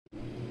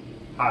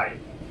Hi,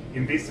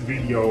 in this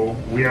video,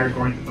 we are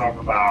going to talk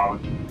about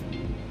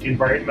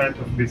environment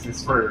of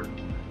business firm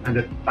and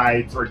the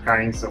types or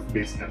kinds of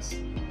business.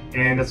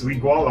 And as we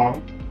go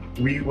along,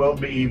 we will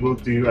be able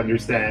to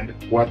understand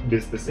what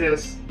business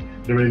is,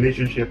 the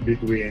relationship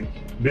between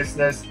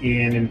business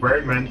and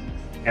environment,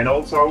 and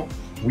also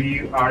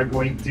we are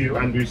going to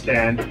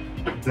understand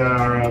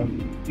the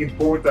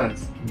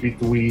importance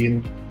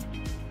between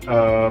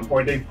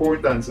or the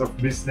importance of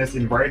business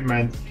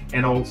environment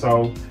and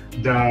also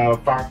the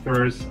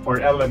factors or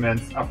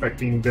elements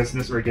affecting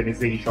business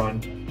organization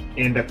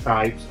and the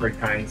types or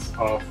kinds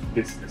of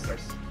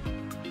businesses.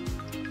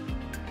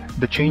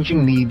 The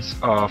changing needs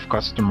of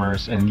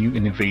customers and new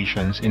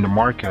innovations in the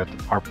market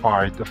are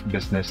part of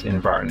business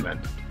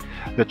environment.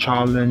 The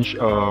challenge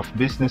of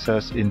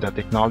businesses in the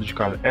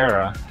technological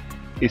era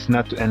is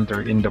not to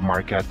enter in the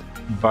market,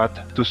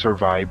 but to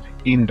survive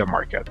in the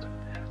market.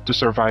 To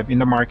survive in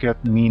the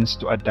market means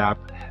to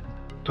adapt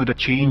to the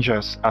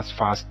changes as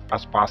fast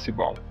as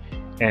possible.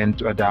 And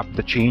to adapt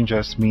the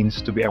changes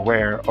means to be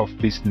aware of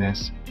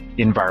business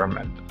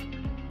environment.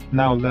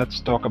 Now let's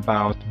talk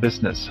about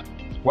business.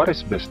 What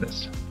is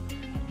business?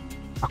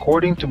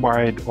 According to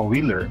Bard or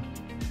Wheeler,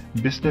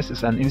 business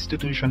is an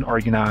institution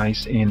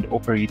organized and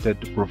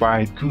operated to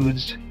provide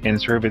goods and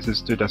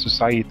services to the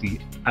society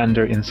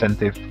under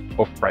incentive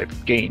of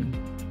private gain.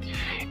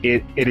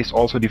 It is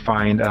also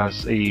defined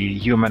as a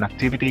human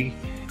activity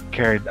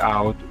carried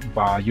out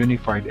by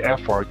unified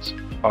efforts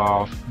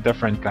of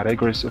different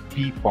categories of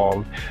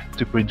people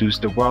to produce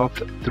the wealth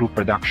through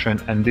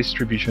production and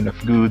distribution of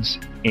goods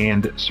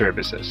and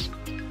services.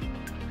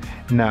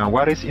 Now,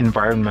 what is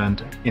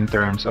environment in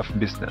terms of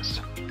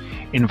business?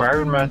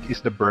 Environment is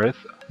the birth,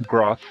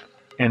 growth,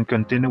 and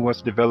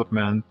continuous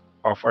development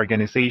of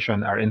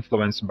organization are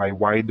influenced by a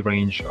wide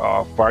range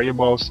of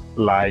variables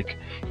like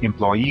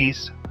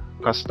employees,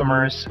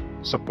 customers,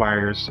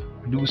 suppliers,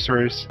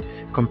 producers,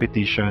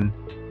 competition,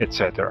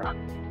 etc.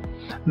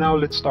 Now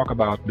let's talk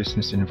about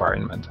business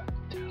environment.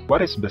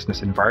 What is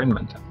business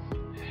environment?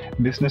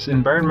 Business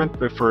environment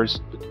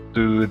refers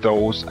to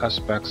those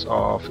aspects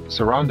of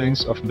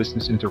surroundings of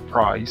business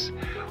enterprise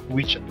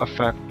which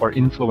affect or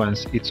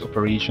influence its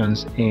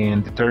operations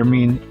and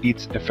determine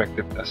its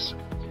effectiveness.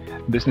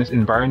 Business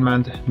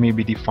environment may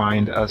be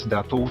defined as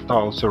the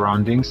total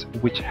surroundings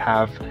which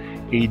have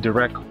a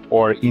direct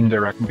or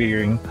indirect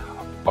bearing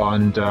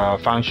on the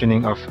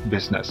functioning of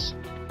business.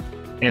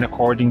 And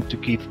according to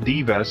Keith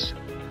Davis,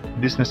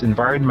 business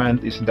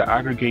environment is the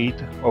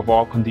aggregate of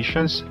all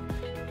conditions,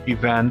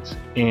 events,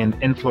 and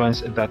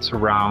influence that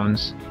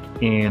surrounds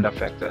and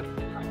affect it.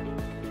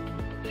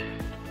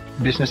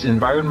 Business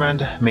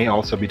environment may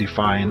also be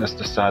defined as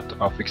the set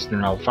of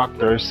external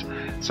factors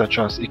such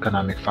as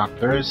economic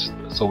factors,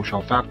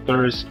 social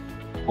factors,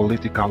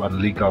 political and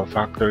legal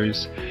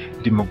factors,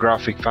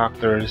 demographic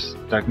factors,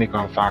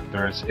 technical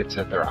factors,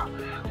 etc.,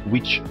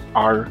 which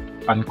are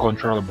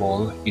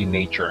uncontrollable in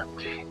nature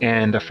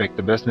and affect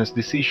the business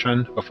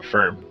decision of a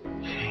firm.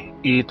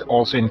 It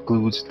also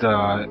includes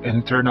the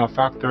internal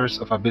factors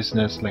of a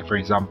business, like for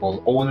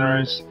example,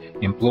 owners,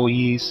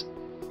 employees,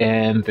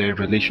 and their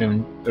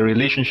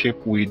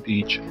relationship with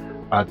each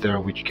other,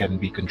 which can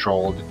be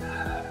controlled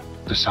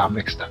to some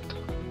extent.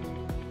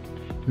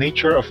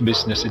 Nature of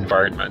business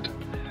environment.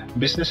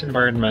 Business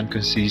environment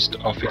consists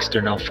of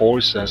external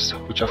forces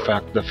which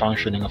affect the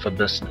functioning of a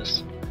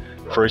business.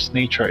 First,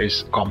 nature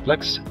is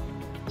complex.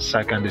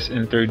 Second is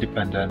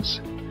interdependence.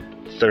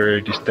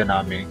 Third is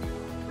dynamic.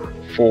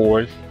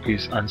 Fourth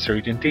is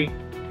uncertainty.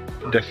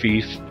 The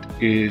fifth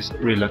is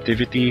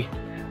relativity.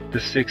 The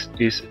sixth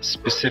is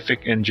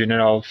specific and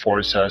general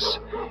forces.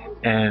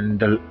 And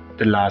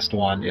the last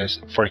one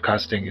is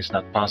forecasting is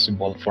not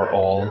possible for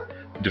all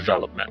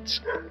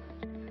developments.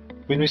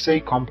 When we say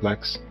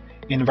complex,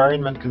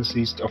 environment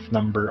consists of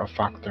number of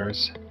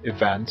factors,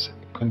 events,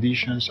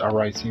 conditions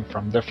arising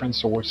from different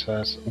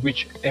sources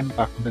which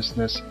impact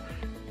business,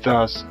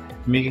 thus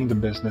making the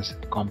business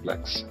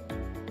complex.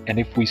 And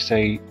if we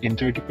say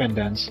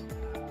interdependence,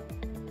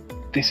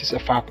 this is a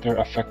factor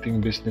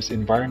affecting business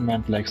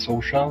environment like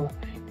social,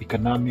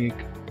 economic,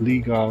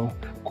 legal,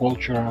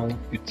 cultural,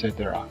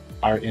 etc.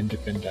 are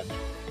independent.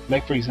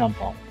 Like for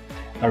example,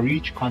 a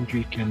rich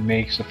country can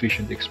make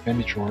sufficient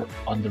expenditure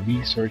on the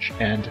research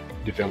and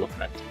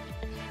development.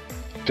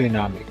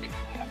 Dynamic.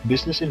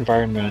 Business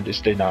environment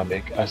is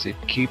dynamic as it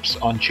keeps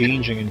on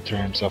changing in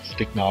terms of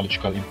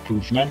technological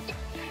improvement,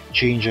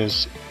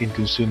 changes in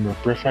consumer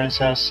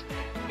preferences,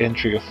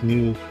 entry of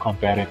new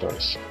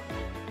competitors.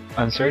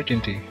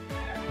 Uncertainty.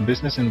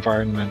 Business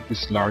environment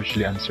is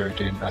largely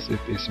uncertain as it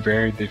is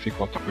very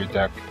difficult to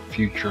predict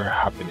future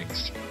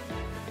happenings.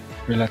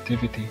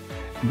 Relativity.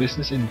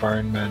 Business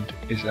environment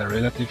is a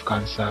relative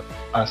concept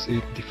as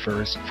it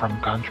differs from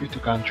country to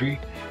country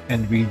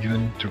and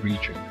region to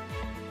region.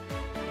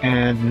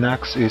 And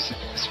next is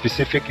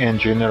specific and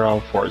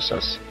general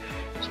forces.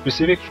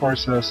 Specific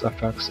forces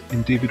affects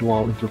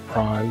individual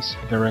enterprise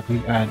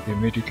directly and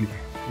immediately,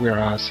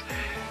 whereas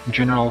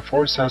general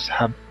forces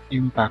have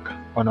impact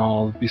on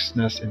all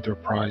business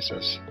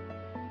enterprises.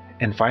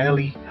 And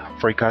finally,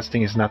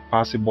 Forecasting is not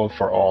possible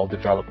for all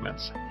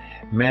developments.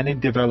 Many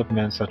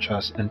developments such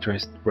as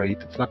interest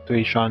rate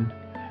fluctuation,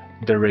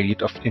 the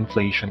rate of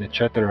inflation,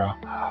 etc.,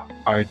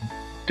 are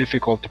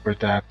difficult to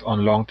predict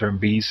on long-term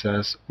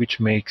basis, which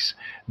makes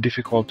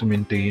difficult to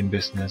maintain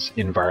business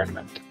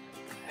environment.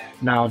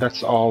 Now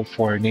that's all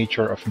for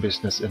nature of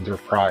business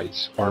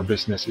enterprise or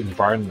business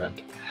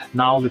environment.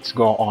 Now let's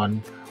go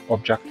on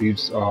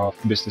objectives of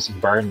business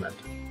environment.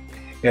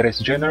 It is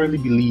generally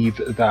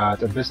believed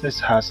that a business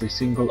has a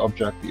single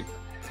objective,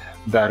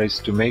 that is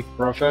to make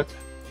profit,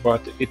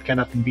 but it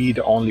cannot be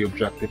the only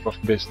objective of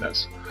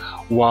business.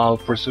 While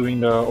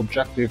pursuing the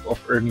objective of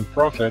earning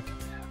profit,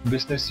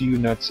 business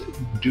units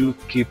do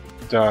keep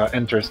the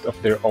interest of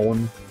their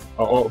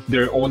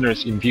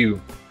owners in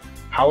view.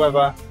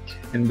 However,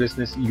 a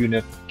business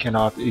unit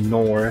cannot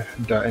ignore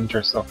the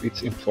interest of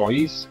its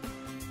employees,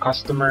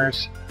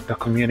 customers, the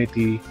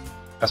community,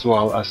 as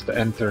well as the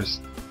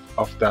interest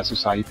of the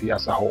society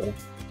as a whole.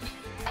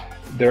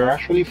 There are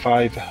actually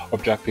 5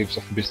 objectives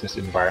of business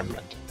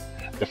environment.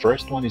 The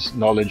first one is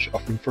knowledge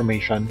of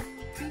information.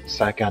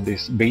 Second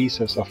is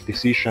basis of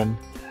decision.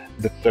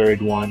 The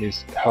third one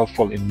is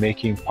helpful in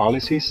making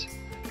policies.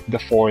 The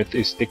fourth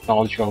is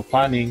technological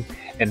planning.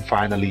 And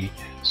finally,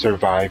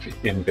 survive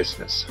in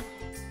business.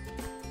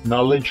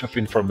 Knowledge of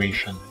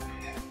information.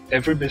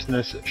 Every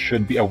business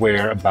should be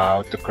aware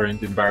about the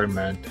current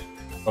environment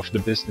of the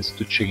business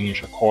to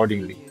change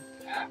accordingly.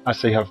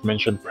 As I have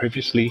mentioned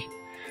previously,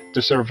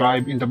 to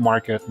survive in the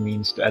market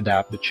means to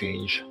adapt the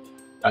change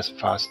as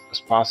fast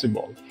as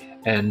possible,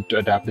 and to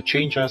adapt the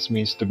changes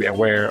means to be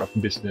aware of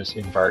business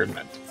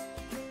environment.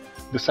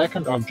 The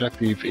second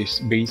objective is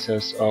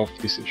basis of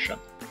decision.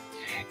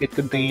 It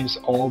contains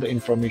all the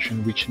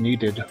information which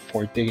needed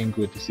for taking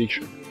good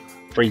decision.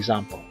 For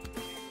example,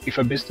 if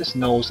a business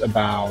knows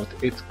about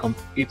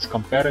its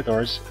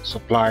competitors,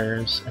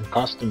 suppliers, and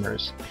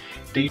customers,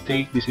 they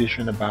take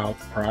decision about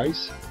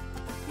price,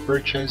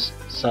 purchase,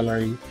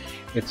 salary,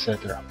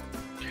 etc.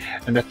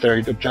 And the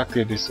third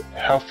objective is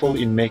helpful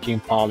in making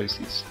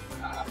policies.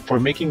 For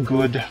making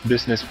good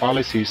business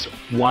policies,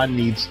 one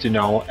needs to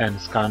know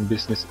and scan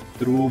business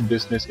through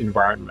business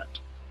environment.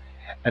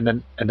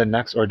 And the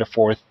next or the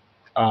fourth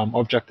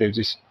objective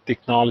is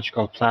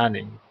technological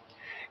planning.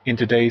 In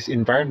today's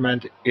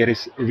environment, it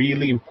is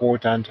really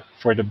important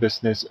for the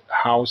business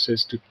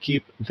houses to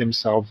keep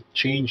themselves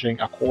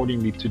changing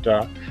accordingly to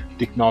the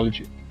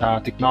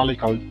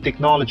technological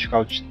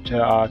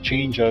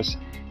changes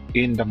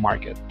in the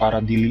market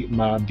para dili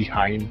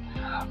ma-behind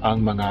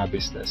ang mga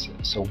business.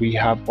 So we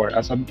have, or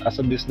as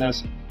a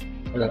business,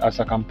 as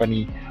a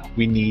company,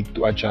 we need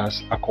to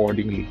adjust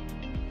accordingly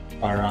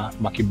para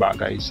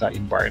makibagay sa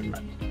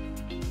environment.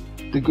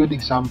 The good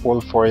example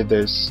for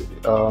this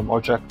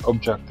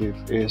objective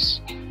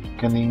is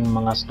kaning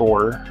mga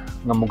store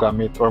nga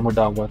mogamit or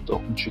modawat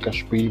og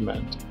GCash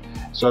payment.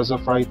 So as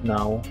of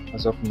now,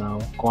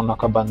 kung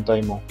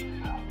nakabantay mo,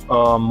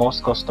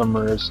 most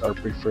customers are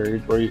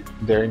preferred or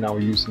they're now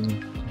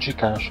using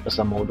GCash as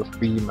a mode of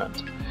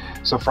payment.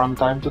 So from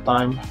time to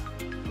time,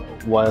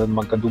 while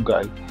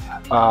magkadugay,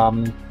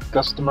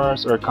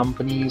 customers or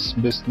companies,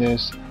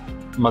 business,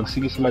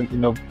 magsige silang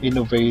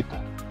innovate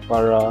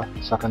para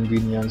sa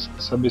convenience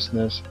sa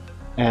business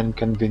and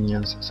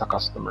convenience sa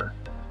customer.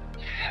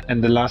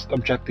 And the last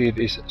objective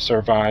is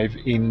survive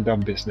in the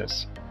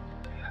business.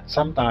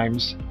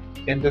 Sometimes,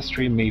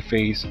 industry may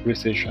face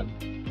recession.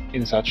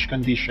 In such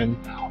condition,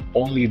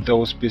 only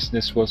those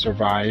business will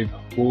survive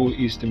who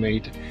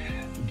estimate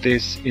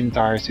this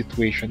entire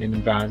situation in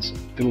advance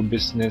through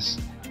business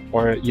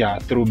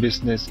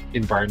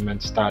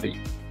environment study.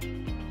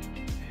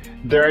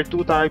 There are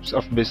 2 types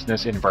of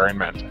business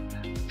environment.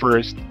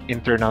 First,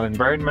 internal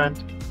environment.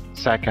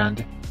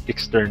 Second,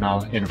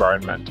 external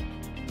environment.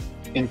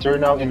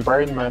 Internal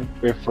environment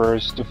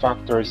refers to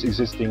factors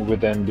existing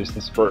within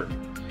business firm.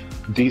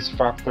 These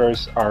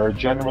factors are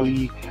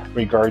generally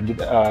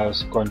regarded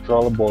as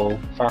controllable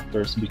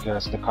factors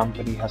because the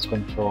company has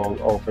control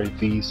over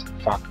these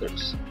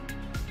factors.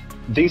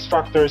 The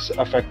factors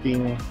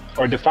affecting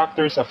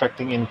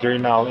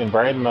internal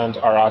environment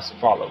are as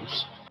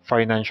follows: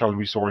 financial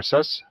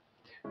resources,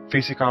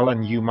 physical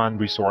and human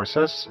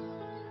resources,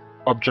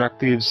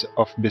 objectives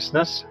of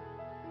business,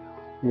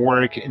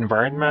 work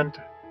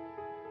environment,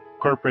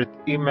 corporate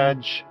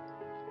image,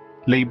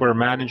 labor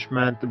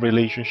management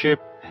relationship,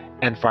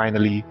 and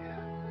finally,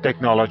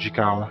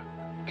 technological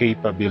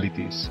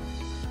capabilities.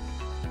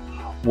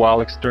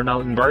 While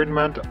external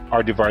environment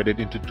are divided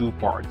into 2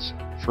 parts.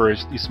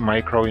 First is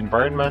micro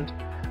environment,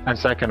 and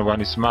second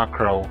one is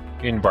macro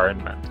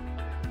environment.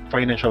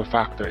 Financial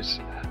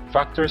factors.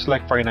 Factors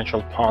like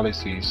financial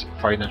policies,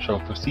 financial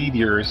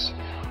procedures,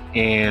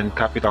 and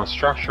capital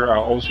structure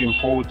are also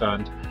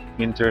important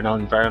internal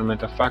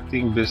environment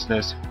affecting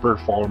business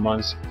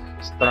performance,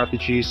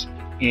 strategies,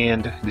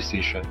 and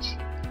decisions.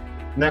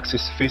 Next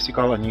is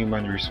physical and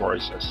human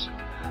resources.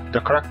 The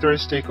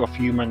characteristic of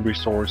human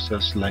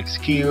resources like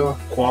skill,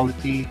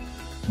 quality,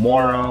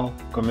 moral,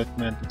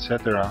 commitment,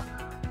 etc.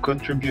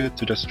 contribute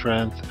to the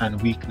strength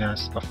and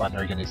weakness of an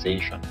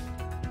organization.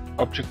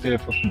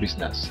 objective of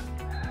business.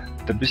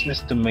 The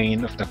business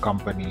domain of the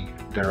company,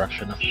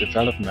 direction of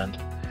development,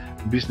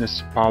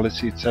 business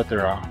policy,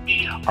 etc.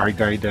 are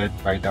guided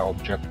by the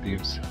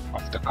objectives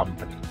of the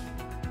company.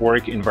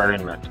 Work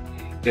environment.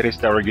 It is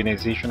the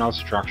organizational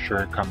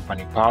structure,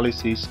 company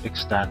policies,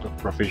 extent of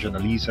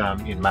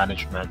professionalism in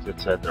management,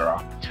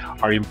 etc.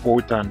 are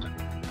important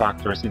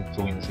factors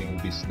influencing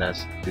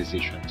business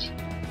decisions.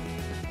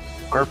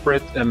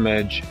 Corporate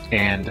image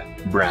and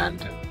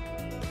brand.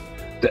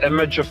 The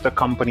image of the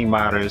company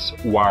matters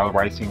while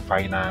raising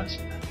finance,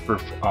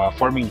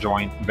 forming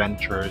joint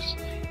ventures,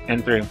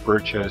 entering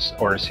purchase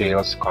or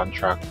sales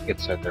contract,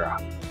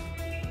 etc.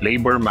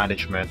 Labor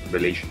management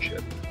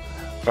relationship.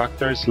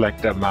 Factors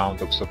like the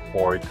amount of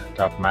support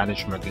top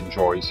management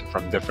enjoys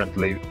from different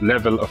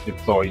level of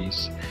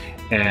employees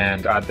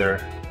and other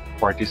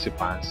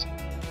participants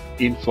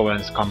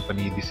influence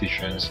company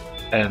decisions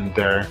and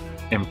their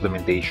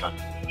implementation.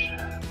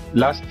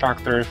 Last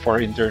factor for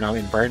internal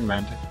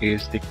environment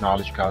is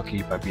technological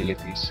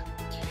capabilities.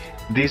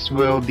 This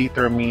will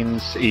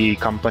determine a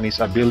company's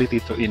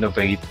ability to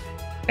innovate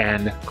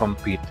and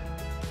compete.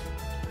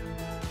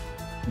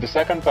 The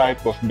second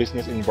type of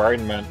business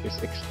environment is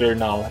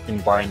external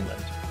environment.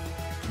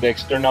 The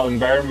external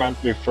environment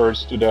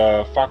refers to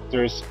the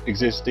factors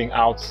existing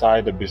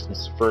outside the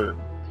business firm.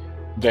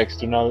 The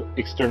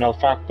external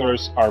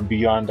factors are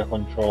beyond the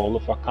control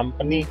of a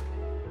company,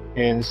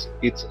 hence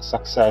its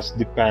success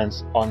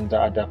depends on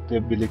the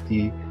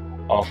adaptability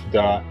of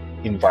the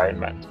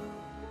environment.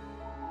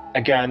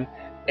 Again,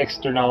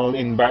 external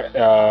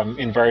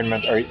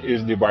environment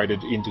is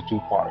divided into two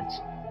parts.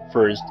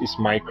 First is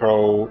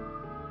micro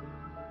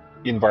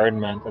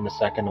environment and the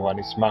second one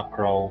is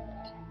macro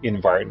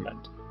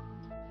environment.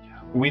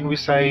 When we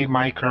say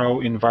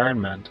micro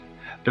environment,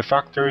 the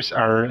factors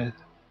are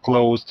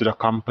close to the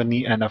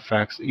company and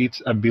affects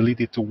its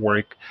ability to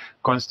work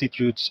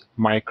constitutes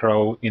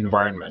micro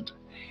environment.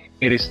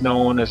 It is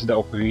known as the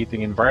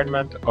operating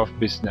environment of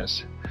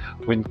business.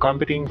 When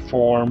competing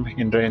firms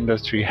in the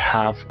industry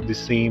have the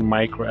same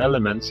micro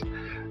elements,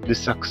 the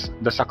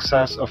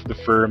success of the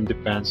firm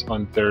depends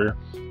on their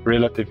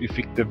relative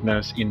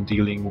effectiveness in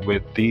dealing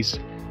with these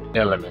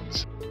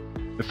elements.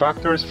 The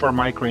factors for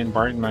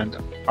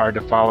microenvironment are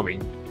the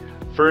following.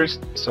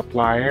 First,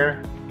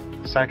 supplier.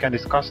 Second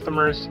is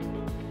customers.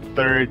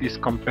 Third is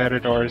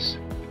competitors.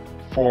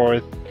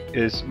 Fourth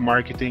is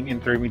marketing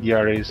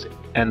intermediaries.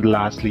 And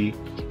lastly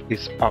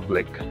is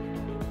public.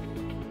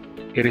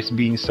 It is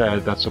being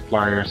said that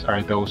suppliers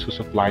are those who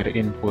supply the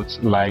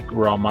inputs like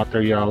raw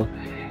material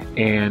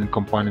and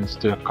components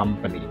to the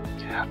company.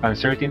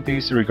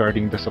 Uncertainties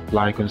regarding the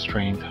supply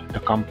constraint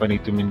the company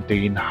to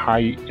maintain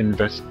high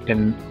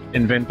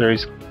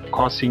inventories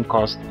causing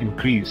cost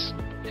increase.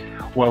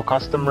 While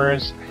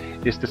customers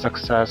is the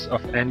success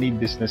of any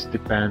business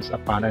depends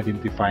upon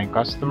identifying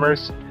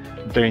customers,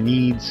 their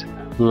needs,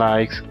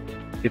 likes,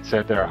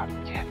 etc.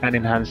 and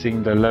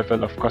enhancing the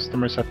level of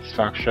customer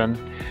satisfaction.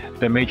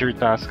 The major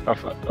task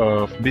of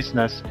a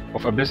business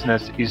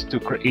is to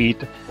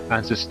create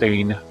and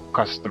sustain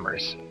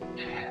customers.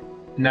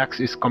 Next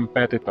is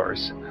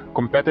competitors.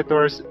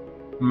 Competitors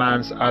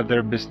means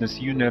other business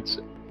units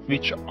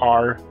which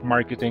are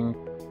marketing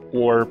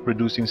or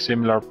producing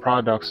similar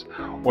products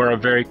or a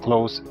very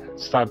close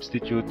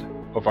substitute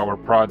of our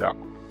product.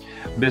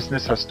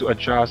 Business has to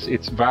adjust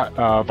its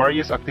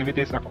various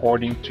activities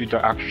according to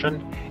the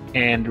action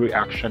and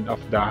reaction of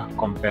the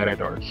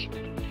competitors.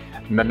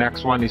 And the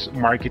next one is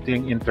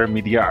marketing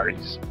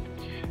intermediaries.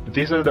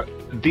 These are the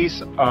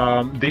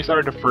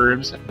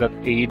firms that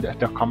aid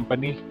the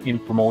company in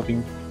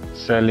promoting,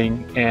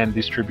 selling, and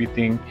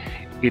distributing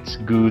its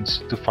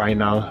goods to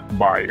final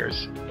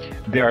buyers.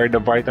 They are the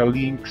vital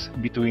links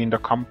between the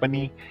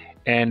company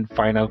and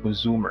final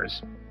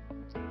consumers.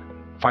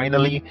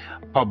 Finally,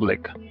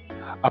 public.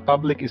 A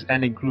public is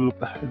any group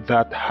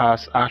that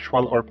has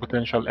actual or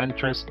potential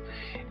interest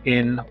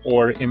in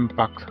or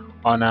impact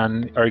on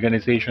an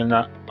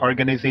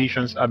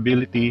organization's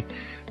ability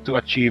to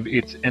achieve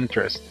its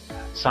interest.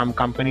 Some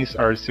companies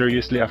are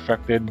seriously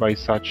affected by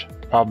such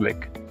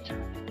public.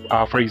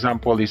 For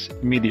example, is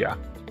media.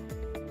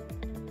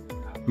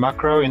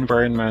 Macro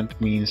environment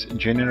means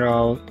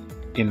general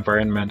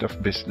environment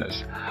of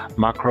business.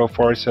 Macro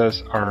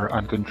forces are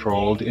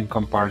uncontrolled in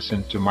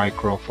comparison to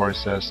micro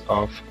forces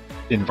of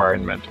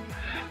environment.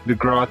 The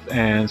growth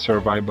and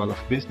survival of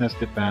business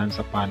depends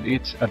upon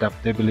its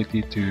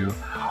adaptability to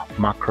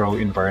macro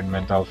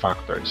environmental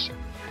factors.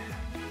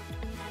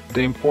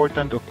 The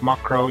importance of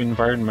macro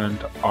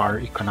environment are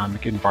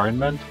economic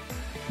environment,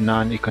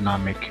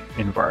 non-economic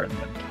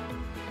environment.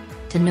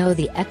 To know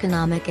the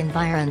economic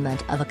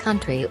environment of a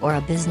country or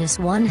a business,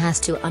 one has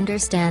to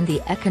understand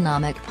the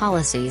economic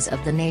policies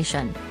of the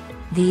nation.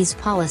 These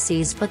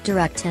policies put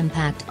direct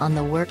impact on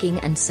the working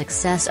and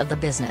success of the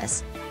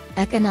business.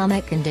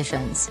 Economic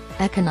conditions,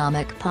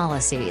 economic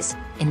policies,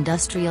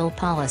 industrial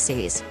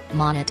policies,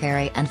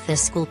 monetary and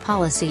fiscal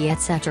policy,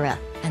 etc.,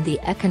 and the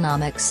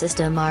economic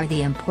system are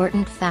the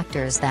important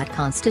factors that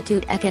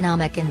constitute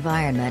economic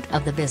environment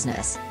of the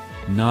business.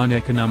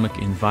 Non-economic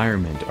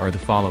environment are the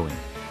following: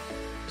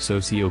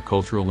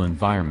 socio-cultural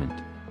environment,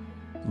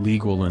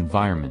 legal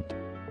environment,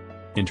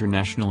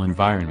 international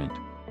environment,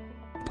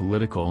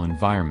 political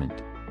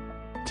environment,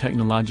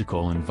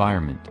 technological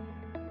environment,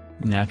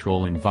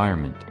 natural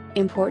environment.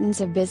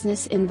 Importance of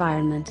business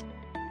environment.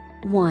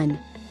 1.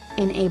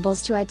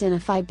 Enables to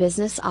identify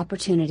business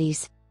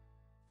opportunities.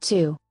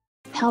 2.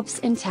 Helps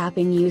in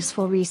tapping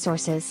useful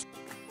resources.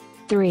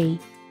 3.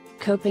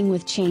 Coping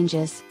with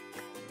changes.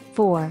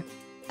 4.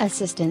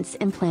 Assistance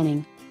in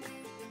planning.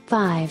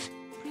 5.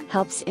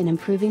 Helps in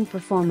improving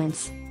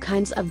performance.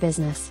 Kinds of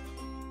business.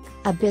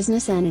 A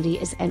business entity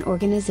is an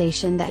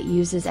organization that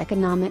uses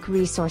economic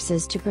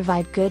resources to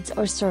provide goods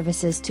or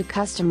services to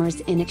customers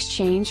in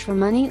exchange for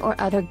money or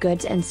other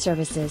goods and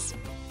services.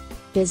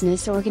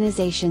 Business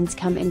organizations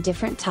come in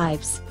different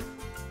types.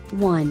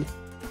 1.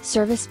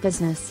 Service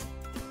business.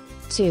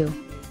 2.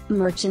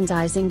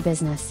 Merchandising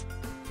business.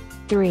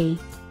 3.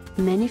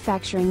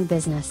 Manufacturing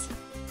business.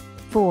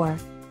 4.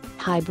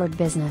 Hybrid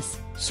business.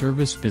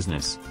 Service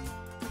business.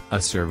 A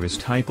service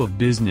type of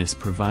business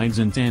provides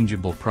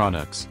intangible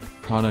products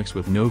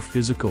with no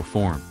physical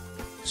form.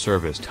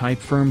 Service type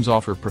firms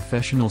offer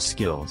professional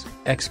skills,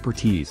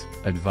 expertise,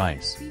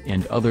 advice,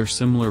 and other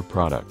similar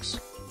products.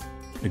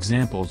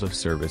 Examples of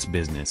service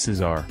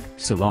businesses are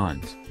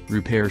salons,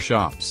 repair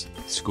shops,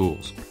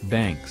 schools,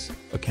 banks,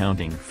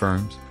 accounting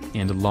firms,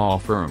 and law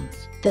firms.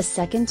 The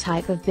second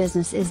type of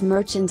business is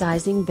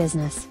merchandising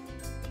business.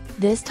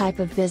 This type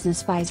of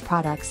business buys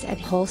products at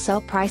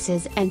wholesale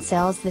prices and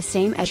sells the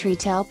same at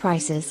retail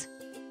prices.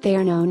 They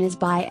are known as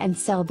buy and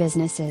sell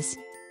businesses.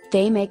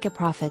 They make a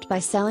profit by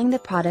selling the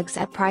products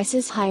at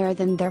prices higher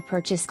than their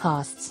purchase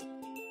costs.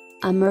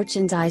 A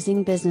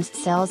merchandising business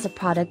sells a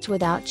product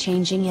without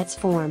changing its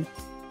form.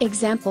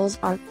 Examples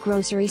are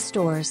grocery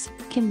stores,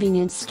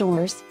 convenience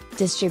stores,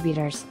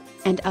 distributors,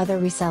 and other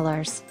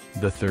resellers.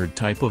 The third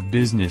type of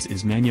business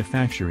is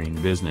manufacturing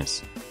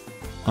business.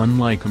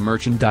 Unlike a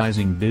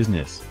merchandising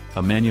business,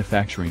 a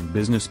manufacturing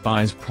business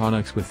buys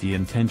products with the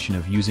intention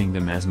of using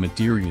them as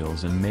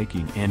materials and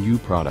making a new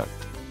product.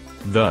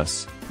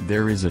 Thus,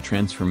 there is a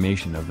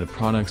transformation of the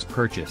products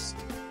purchased.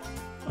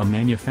 A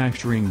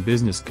manufacturing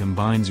business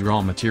combines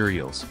raw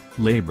materials,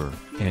 labor,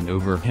 and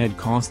overhead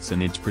costs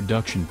in its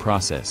production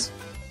process.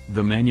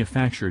 The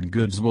manufactured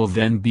goods will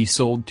then be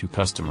sold to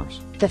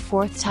customers. The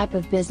fourth type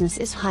of business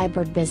is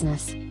hybrid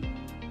business.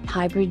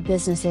 Hybrid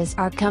businesses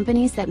are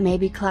companies that may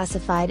be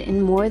classified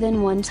in more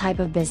than one type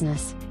of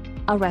business.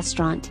 A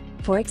restaurant,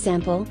 for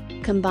example,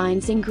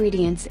 combines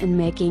ingredients in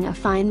making a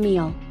fine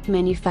meal.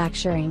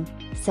 Manufacturing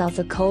sells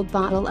a cold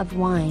bottle of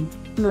wine.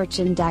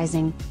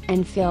 Merchandising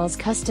and fills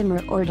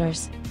customer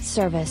orders.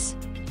 Service.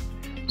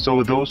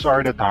 So those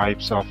are the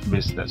types of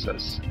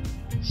businesses: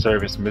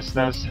 service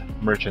business,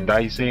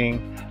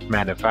 merchandising,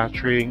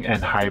 manufacturing,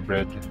 and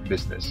hybrid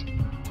business.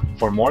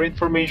 For more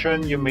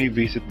information, you may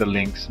visit the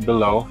links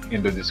below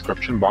in the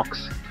description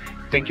box.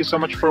 Thank you so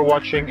much for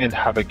watching and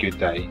have a good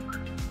day.